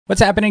What's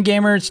happening,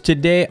 gamers?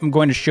 Today I'm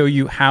going to show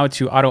you how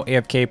to auto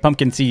AFK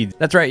pumpkin seeds.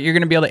 That's right, you're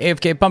going to be able to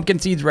AFK pumpkin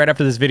seeds right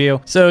after this video.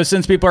 So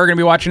since people are going to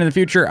be watching in the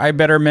future, I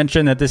better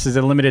mention that this is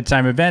a limited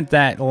time event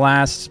that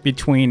lasts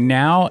between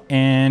now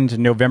and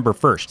November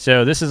 1st.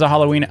 So this is a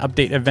Halloween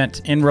update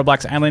event in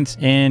Roblox Islands,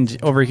 and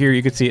over here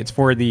you can see it's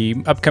for the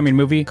upcoming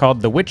movie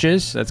called The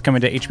Witches that's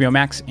coming to HBO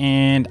Max,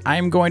 and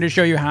I'm going to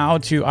show you how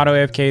to auto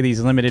AFK these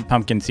limited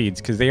pumpkin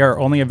seeds because they are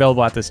only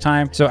available at this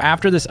time. So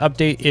after this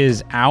update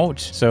is out,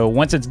 so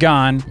once it's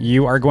gone,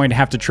 you are going to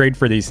have to trade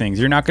for these things.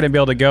 You're not going to be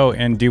able to go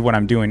and do what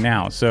I'm doing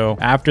now. So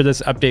after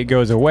this update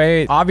goes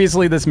away,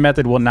 obviously this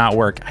method will not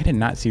work. I did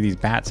not see these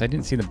bats. I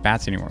didn't see the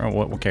bats anymore.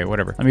 Oh, okay,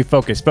 whatever. Let me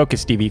focus.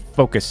 Focus, Stevie.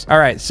 Focus. All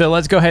right, so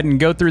let's go ahead and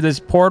go through this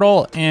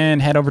portal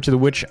and head over to the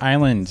Witch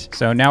Island.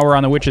 So now we're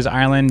on the Witch's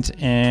Island,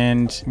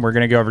 and we're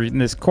going to go over in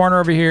this corner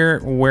over here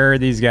where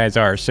these guys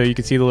are. So you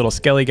can see the little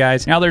skelly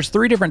guys. Now there's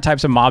three different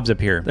types of mobs up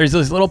here. There's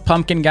those little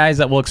pumpkin guys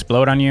that will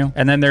explode on you.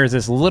 And then there's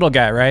this little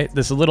guy, right?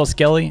 This little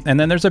skelly. And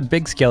then there's a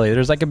big skelly.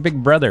 There's like a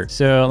big brother.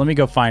 So let me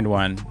go find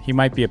one. He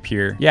might be up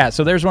here. Yeah,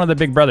 so there's one of the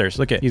big brothers.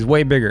 Look at, he's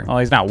way bigger. Well,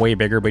 he's not way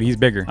bigger, but he's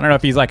bigger. I don't know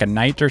if he's like a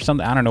knight or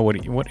something. I don't know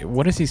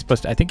what is he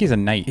supposed to, I think he's a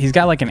knight. He's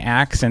got like an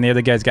axe, and the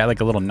other guy's got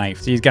like a little knife.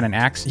 So he's got an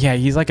axe. Yeah,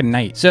 he's like a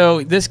knight.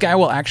 So this guy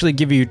will actually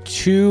give you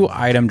 2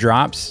 item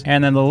drops,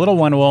 and then the little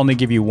one will only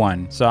give you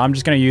 1. So I'm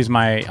just going to use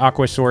my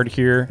aqua sword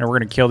here, and we're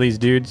going to kill these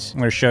dudes. I'm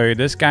going to show you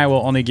this guy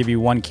will only give you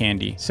 1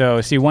 candy.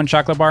 So see 1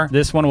 chocolate bar,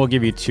 this one will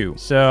give you 2.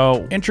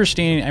 So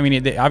interesting. I mean,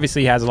 it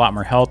obviously has a lot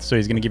more health, so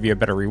he's going to give you a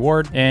better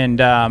reward. And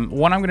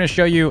what I'm going to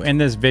show you in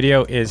this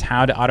video is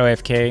how to auto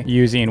AFK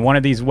using one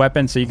of these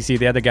weapons. So you can see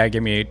the other guy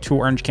gave me 2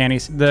 orange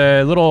candies.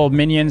 The little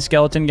minion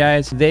skeleton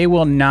guys, they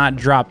will not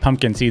drop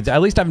pumpkin seeds.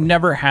 At least I've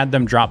never had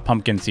them drop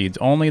pumpkin seeds.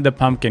 Only the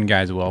pumpkin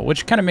guys will,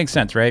 which kind of makes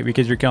sense, right?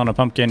 Because you're killing a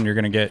pumpkin, you're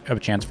going to get a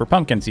chance for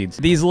pumpkin seeds.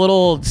 These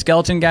little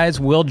skeleton guys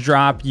will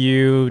drop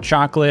you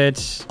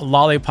chocolate,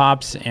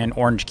 lollipops, and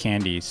orange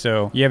candy.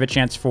 So you have a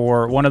chance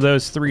for one of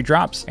those 3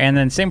 drops. And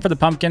then same for the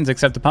pumpkins,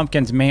 except the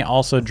pumpkins may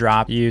also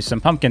drop you some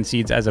pumpkin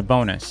seeds as a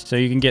bonus. So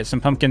you can get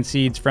some pumpkin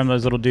seeds from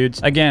those little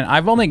dudes. Again,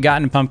 I've only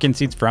gotten pumpkin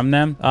seeds from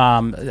them.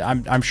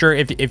 I'm sure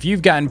if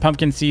you've gotten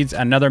pumpkin seeds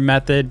another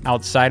method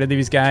outside of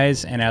these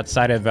guys and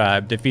outside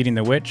of defeating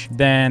the witch,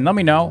 then let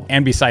me know.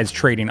 And besides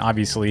trading,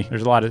 obviously,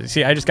 there's a lot of,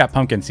 see, I just got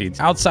pumpkin seeds.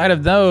 Outside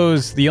of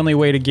those, the only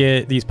way to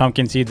get these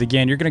pumpkin seeds,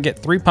 again, you're going to get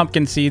 3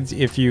 pumpkin seeds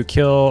if you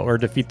kill or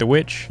defeat the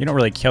witch. You don't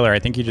really kill her. I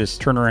think you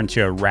just turn her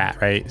into a rat,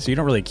 right? So you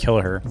don't really kill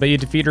her, but you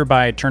defeat her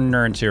by turning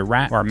her into a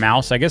rat or a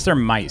mouse. I guess they're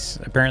mice.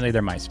 Apparently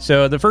they're mice.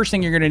 So the first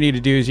thing you're going to need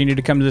to do is you need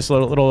to come to this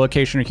little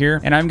location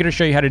here, and I'm going to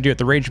show you how to do it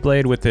the rage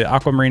blade with the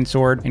aquamarine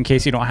sword. In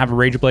case you don't have a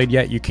rage blade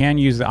yet, you can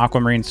use the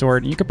aquamarine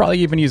sword. You could probably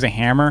even use a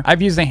hammer.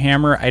 I've used a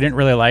hammer. I didn't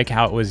really like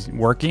how it was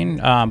working,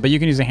 but you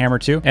can use a hammer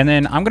too. And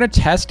then I'm going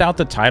to test out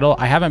the title.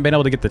 I haven't been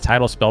able to get the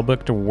title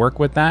spellbook to work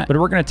with that, but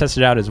we're going to test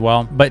it out as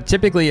well. But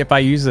typically if I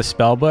use the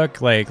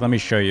spellbook, like, let me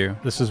show you.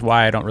 This is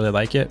why I don't really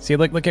like it. See,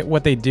 look at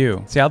what they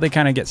do. See how they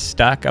kind of get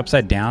stuck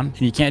upside down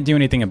and you can't do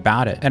anything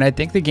about it. And I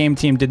think the game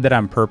team did that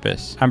on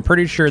purpose. I'm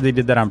pretty sure they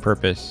did that on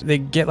purpose. They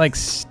get like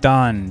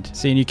stunned.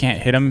 See, and you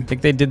can't hit them. I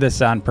think they did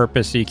this on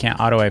purpose so you can't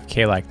auto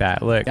AFK like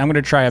that. Look, I'm going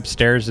to try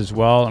upstairs as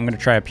well. I'm going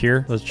to try up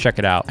here. Let's check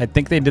it out. I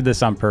think they did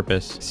this on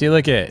purpose. See,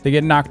 look at it. They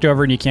get knocked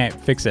over and you can't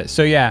fix it.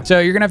 So yeah, so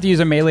you're going to have to use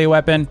a melee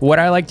weapon. What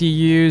I like to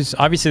use,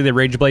 obviously the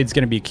rage blade is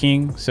going to be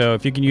king. So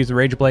if you can use the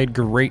rage blade,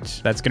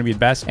 great. That's going to be the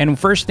best. And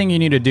first thing you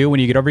need to do when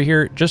you get over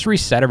here, just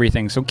reset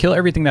everything. So kill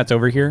everything that's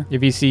over here.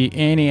 If you see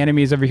any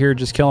enemies over here,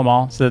 just kill them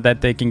all so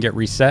that they can get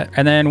reset.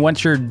 And then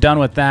once you're done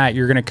with that,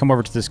 you're going to come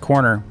over to this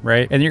corner,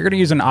 right? And you're going to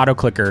use an auto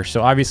clicker.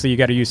 So obviously you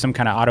got to use some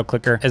kind of auto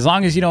clicker. As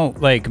long as you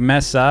don't like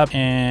mess up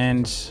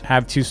and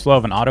have too slow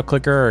of an auto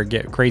clicker or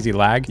get crazy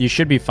lag, you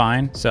should be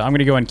fine. So I'm going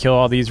to go and kill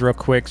all these real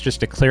quick just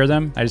to clear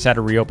them. I just had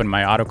to reopen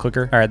my auto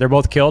clicker. All right, they're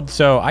both killed.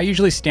 So I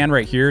usually stand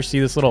right here. See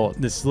this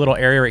little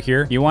area right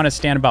here? You want to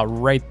stand about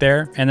right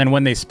there. And then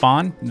when they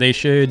spawn, they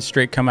should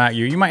straight come at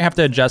you. You might have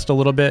to adjust a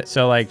little bit.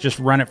 So like just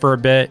run it for a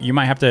bit. You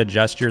might have to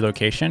adjust your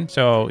location.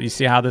 So you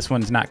see how this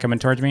one's not coming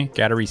towards me?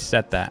 Got to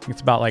reset that.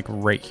 It's about like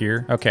right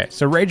here. Okay,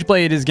 so Rage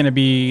Blade is going to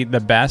be the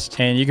best,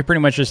 and you can pretty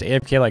much just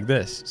AFK like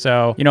this.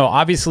 So, you know,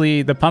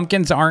 obviously the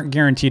pumpkins aren't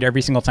guaranteed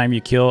every single time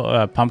you kill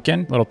a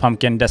pumpkin, little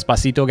pumpkin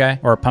Despacito guy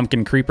or a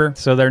pumpkin creeper.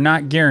 So they're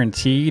not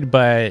guaranteed,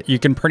 but you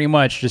can pretty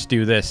much just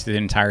do this the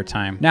entire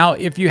time. Now,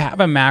 if you have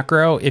a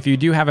macro, if you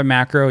do have a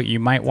macro, you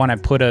might want to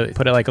put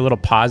like a little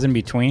pause in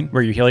between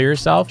where you heal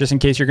yourself, just in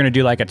case you're going to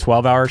do like a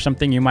 12-hour or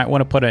something. You might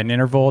want to put an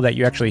interval that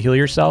you actually heal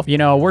yourself. You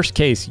know, worst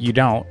case, you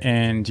don't,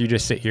 and you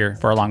just sit here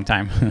for a long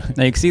time.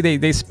 Now you can see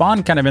they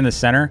spawn kind of in the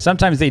center.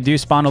 Sometimes they do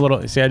spawn a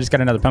little. See, I just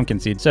got another pumpkin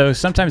seed. So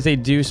sometimes they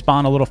do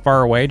spawn a little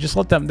far away. Just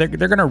let them.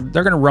 They're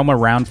gonna roam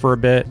around for a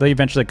bit. They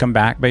eventually come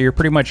back, but you're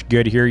pretty much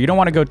good here. You don't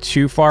want to go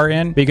too far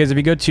in, because if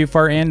you go too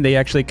far in, they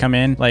actually come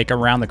in like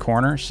around the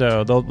corner.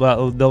 So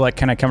they'll like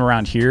kind of come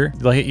around here.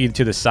 They'll hit you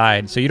to the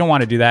side. So you don't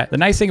want to do that. The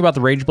nice thing about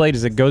the Rage Blade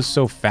is it goes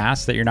so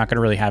fast that you're not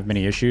gonna really have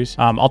many issues.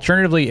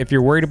 Alternatively, if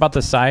you're worried about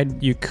the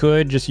side, you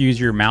could just use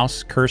your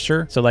mouse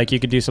cursor. So like you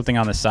could do something something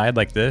on the side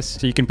like this.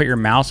 So you can put your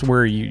mouse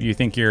where you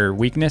think your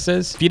weakness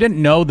is. If you didn't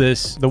know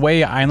this, the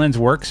way Islands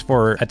works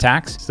for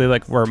attacks, so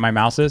like where my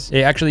mouse is,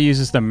 it actually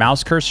uses the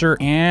mouse cursor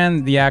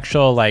and the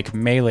actual like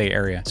melee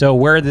area. So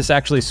where this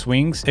actually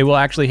swings, it will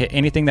actually hit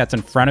anything that's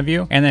in front of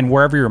you and then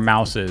wherever your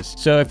mouse is.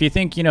 So if you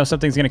think, you know,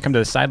 something's going to come to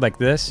the side like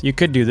this, you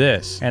could do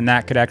this, and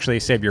that could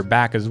actually save your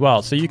back as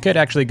well. So you could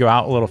actually go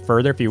out a little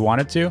further if you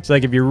wanted to. So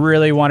like if you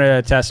really want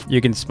to test, you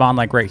can spawn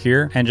like right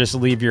here and just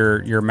leave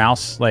your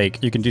mouse,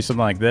 like you can do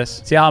something like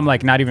this. See how I'm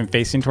like not even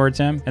facing towards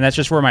him? And that's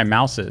just where my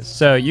mouse is.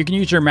 So you can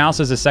use your mouse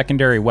as a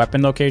secondary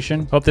weapon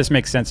location. Hope this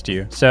makes sense to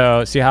you.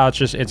 So see how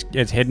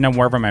it's hidden on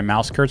wherever my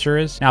mouse cursor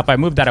is. Now if I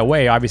move that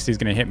away, obviously he's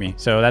going to hit me.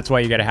 So that's why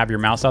you got to have your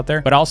mouse out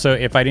there. But also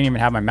if I didn't even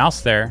have my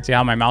mouse there, see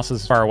how my mouse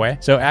is far away?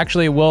 So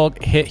actually we'll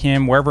hit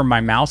him wherever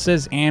my mouse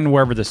is and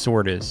wherever the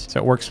sword is. So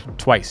it works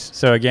twice.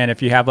 So again,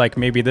 if you have like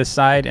maybe this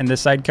side and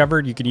this side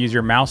covered, you can use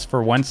your mouse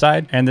for one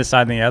side and this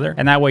side and the other.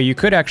 And that way you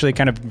could actually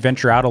kind of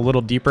venture out a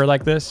little deeper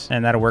like this,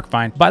 and that'll work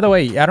fine. By the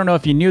way, I don't know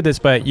if you knew this,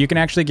 but you can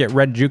actually get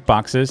red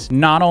jukeboxes,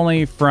 not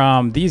only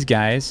from these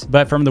guys,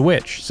 but from the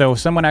witch. So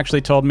someone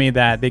actually told me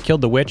that they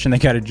killed the witch and they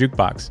got a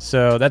jukebox.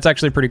 So that's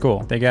actually pretty cool.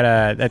 They got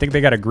I think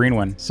they got a green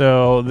one.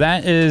 So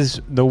that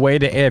is the way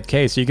to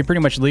AFK. So you can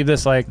pretty much leave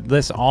this like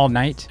this all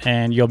night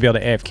and you'll be able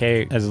to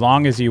AFK as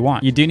long as you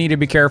want. You do need to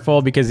be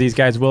careful because these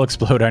guys will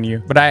explode on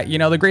you. But you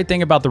know, the great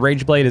thing about the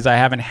Rage Blade is I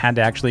haven't had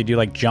to actually do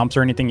like jumps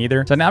or anything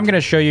either. So now I'm going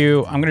to show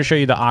you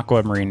the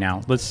aquamarine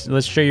now.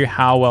 Let's show you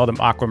how well the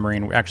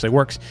aquamarine actually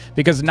works,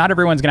 because not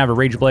everyone's going to have a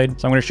Rage Blade.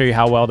 So I'm going to show you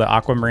how well the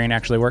aquamarine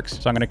actually works.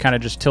 So I'm going to kind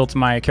of just tilt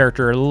my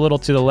character a little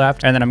to the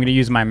left, and then I'm going to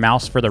use my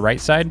mouse for the right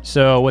side.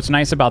 So what's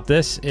nice about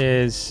this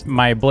is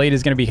my blade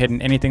is going to be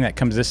hitting anything that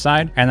comes this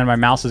side, and then my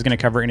mouse is going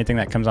to cover anything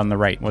that comes on the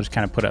right. We'll just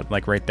kind of put it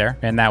like right there,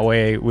 and that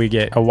way we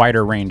get a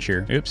wider range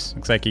here. Oops,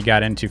 looks like he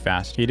got in too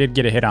fast. He did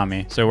get a hit on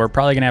me, so we're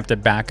probably going to have to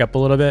back up a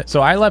little bit.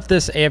 So I left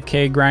this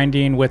AFK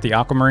grinding with the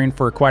aquamarine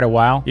for quite a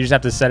while. You just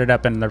have to set it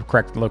up in the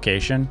correct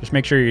location. Just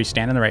make sure you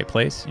stand in the right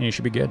place and you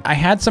should be good. I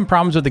had some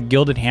problems with the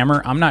gilded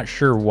hammer. I'm not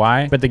sure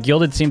why, but the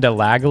gilded seemed to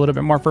lag a little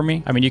bit more for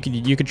me. I mean,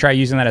 you could try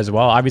using that as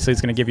well. Obviously,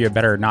 it's going to give you a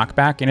better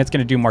knockback and it's going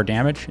to do more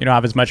damage. You don't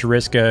have as much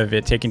risk of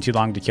it taking too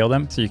long to kill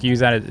them. So you can use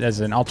that as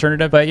an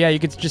alternative. But yeah, you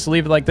could just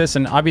leave it like this.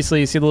 And obviously,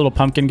 you see the little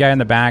pumpkin guy in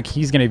the back.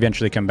 He's going to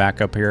eventually come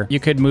back up here. You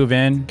could move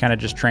in, kind of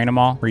just train them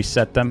all,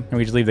 reset them, and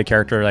we just leave the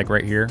character like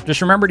right here.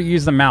 Just remember to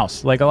use the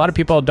mouse. Like a lot of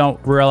people don't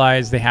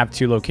realize they have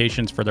two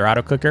locations for their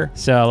auto clicker.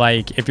 So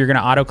like if you're going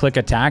to auto click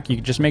attack, you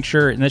just make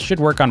sure, and this should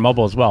work on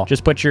mobile as well.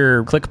 Just put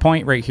your click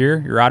point right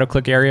here, your auto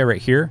click area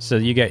right here. So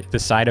you get the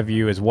side of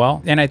you as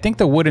well. And I think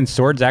the wooden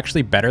sword's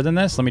actually better than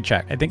this. Let me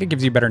check. I think it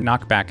gives you better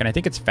knockback, and I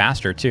think it's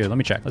faster too. Let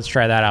me check. Let's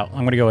try that out. I'm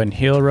going to go ahead and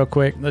heal real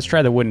quick. Let's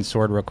try the wooden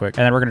sword real quick.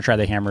 And then we're going to try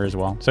the hammer as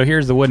well. So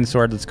here's the wooden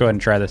sword. Let's go ahead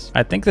and try this.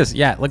 I think this,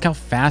 yeah, look how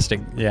fast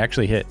it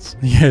actually hits.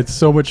 Yeah, it's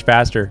so much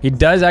faster. He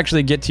does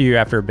actually get to you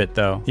after a bit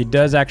though. He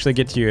does actually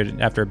get to you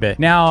after a bit.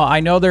 Now, I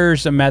know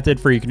there's a method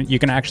for you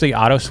can actually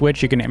auto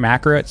switch. You can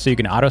macro it so you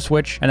can auto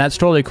switch, and that's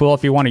totally cool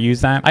if you want to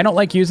use that. I don't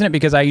like using it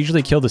because I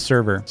usually kill the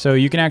server. So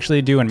you can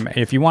actually do,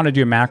 if you want to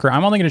do a macro,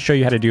 I'm only going to show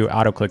you how to do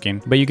auto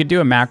clicking, but you could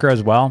do a macro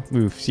as well.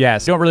 Oof,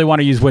 yes. You don't really want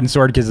to use wooden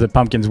sword because the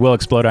pumpkins will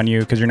explode on you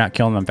because you're not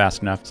killing them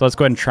fast enough. So let's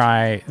go ahead and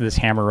try this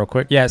hammer real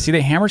quick. Yeah, see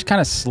the hammer's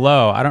kind of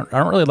slow. I don't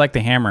really like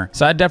the hammer.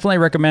 So I definitely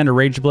recommend a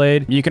Rage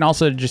Blade. You can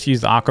also just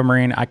use the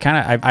aquamarine. I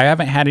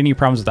haven't had any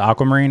problems with the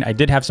aquamarine. I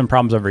did have some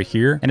problems over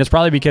here, and it's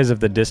probably because of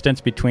the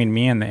distance between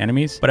me and the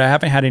enemies, but I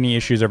haven't had any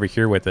issues over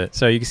here with it.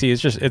 So you can see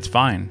it's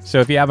fine. So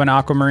if you have an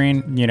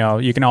aquamarine, you know,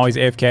 you can always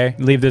AFK,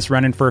 leave this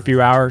running for a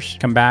few hours,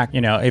 come back.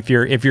 You know, if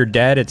you're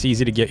dead, it's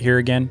easy to get here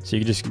again. So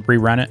you can just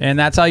rerun it, and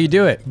that's how you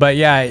do it. But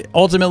yeah,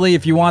 ultimately,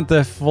 if you want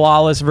the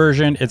flawless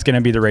version, it's going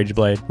to be the Rage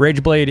Blade.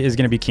 Rage Blade is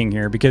going to be king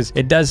here because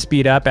it does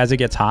speed up as it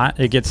gets hot.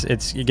 It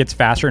gets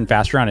faster and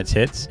faster on its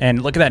hits.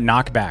 And look at that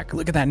knockback.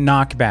 Look at that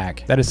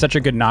knockback. That is such a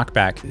good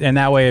knockback. And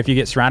that way, if you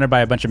get surrounded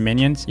by a bunch of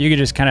minions, you can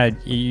just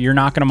you're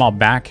knocking them all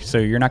back, so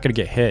you're not going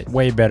to get hit.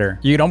 Way better.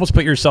 You could almost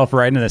put yourself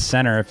right in the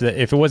center.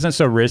 If it wasn't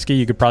so risky,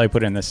 you could probably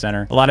put it in the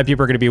center. A lot of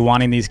people are going to be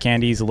wanting these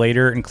candies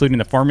later, including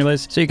the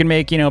formulas. So you can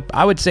make, you know,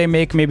 I would say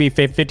make maybe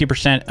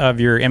 50% of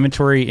your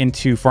inventory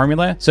into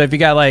formula. So if you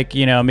got like,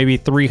 you know, maybe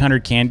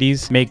 300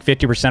 candies, make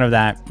 50% of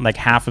that, like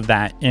half of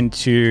that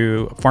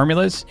into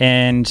formulas,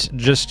 and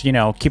just, you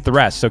know, keep the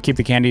rest. So keep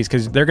the candies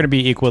because they're going to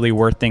be equally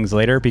worth things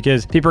later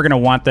because people are going to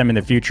want them in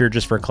the future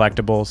just for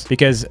collectibles.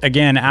 Because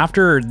again,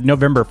 after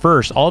November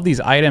 1st, all of these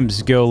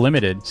items go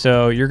limited.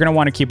 So you're going to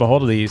want to keep a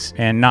hold of these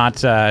and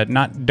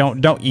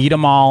don't eat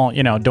them all,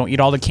 you know, don't eat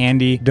all the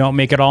candy. Don't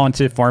make it all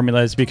into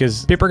formulas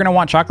because people are going to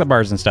want chocolate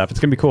bars and stuff. It's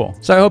going to be cool.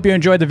 So I hope you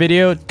enjoyed the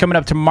video. Coming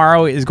up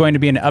tomorrow is going to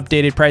be an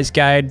updated price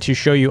guide to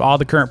show you all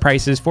the current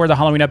prices for the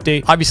Halloween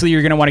update. Obviously,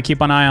 you're going to want to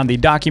keep an eye on the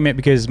document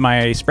because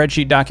my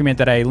spreadsheet document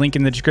that I link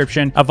in the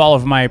description of all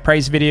of my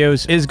price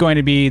videos is going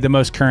to be the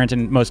most current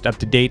and most up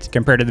to date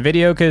compared to the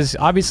video, because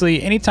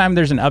obviously anytime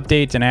there's an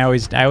update, and I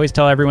always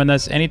tell everyone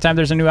this, anytime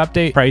there's a new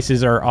update,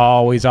 prices are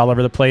always all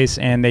over the place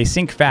and they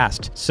sync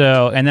fast.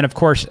 So, and then of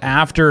course,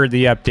 after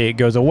the update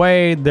goes goes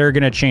away, they're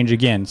going to change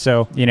again.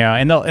 So, you know,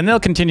 and they'll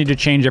continue to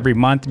change every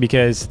month,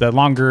 because the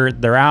longer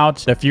they're out,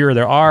 the fewer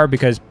there are,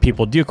 because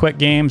people do quit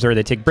games or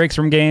they take breaks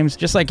from games.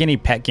 Just like any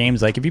pet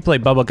games, like if you play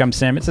Bubblegum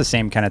Sim, it's the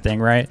same kind of thing,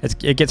 right?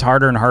 It gets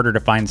harder and harder to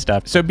find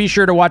stuff. So be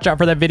sure to watch out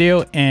for that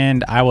video,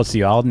 and I will see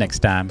you all next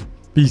time.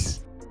 Peace.